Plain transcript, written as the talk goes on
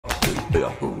Sair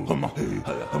ao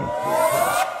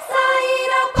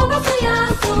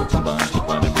congaçunhaço,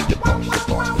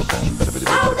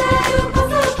 Caldeiro,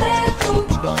 pássaro preto,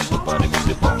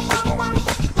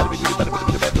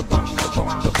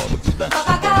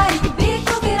 papagaio do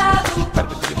bico virado,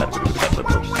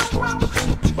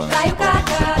 Caio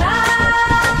Carcará.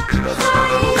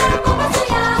 Sair ao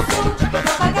congaçunhaço,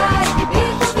 papagaio do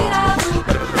bico virado,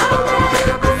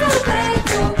 Caldeiro, pássaro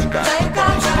preto, Caio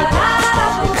Carcará.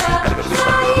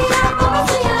 Sair ao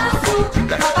congaçunhaço,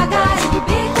 papagaio do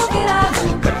bico virado,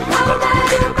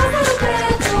 Caldeiro, pássaro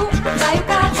preto, Caio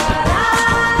Carcará.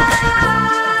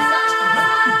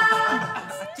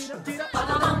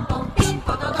 Pododom pom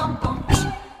pim,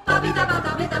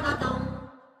 babidabadabidabadom.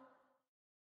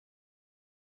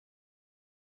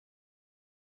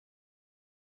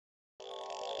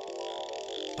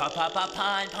 Pa pa pa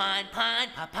pine pine pine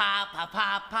pa pa pa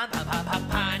pa pine pa pa pa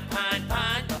pine pine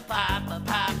pine pa pa pa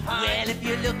pa pine. Well, if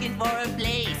you're looking for a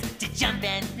place to jump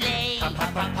and play, pa pa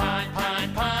pa pine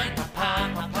pine pine pa pa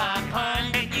pa pa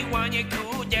pine. And you want your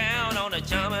cool down on a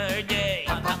summer day,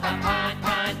 pa pa pa pine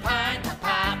pine pine pa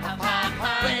pa pa pa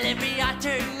pine. Well, every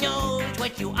otter knows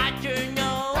what you ought to know.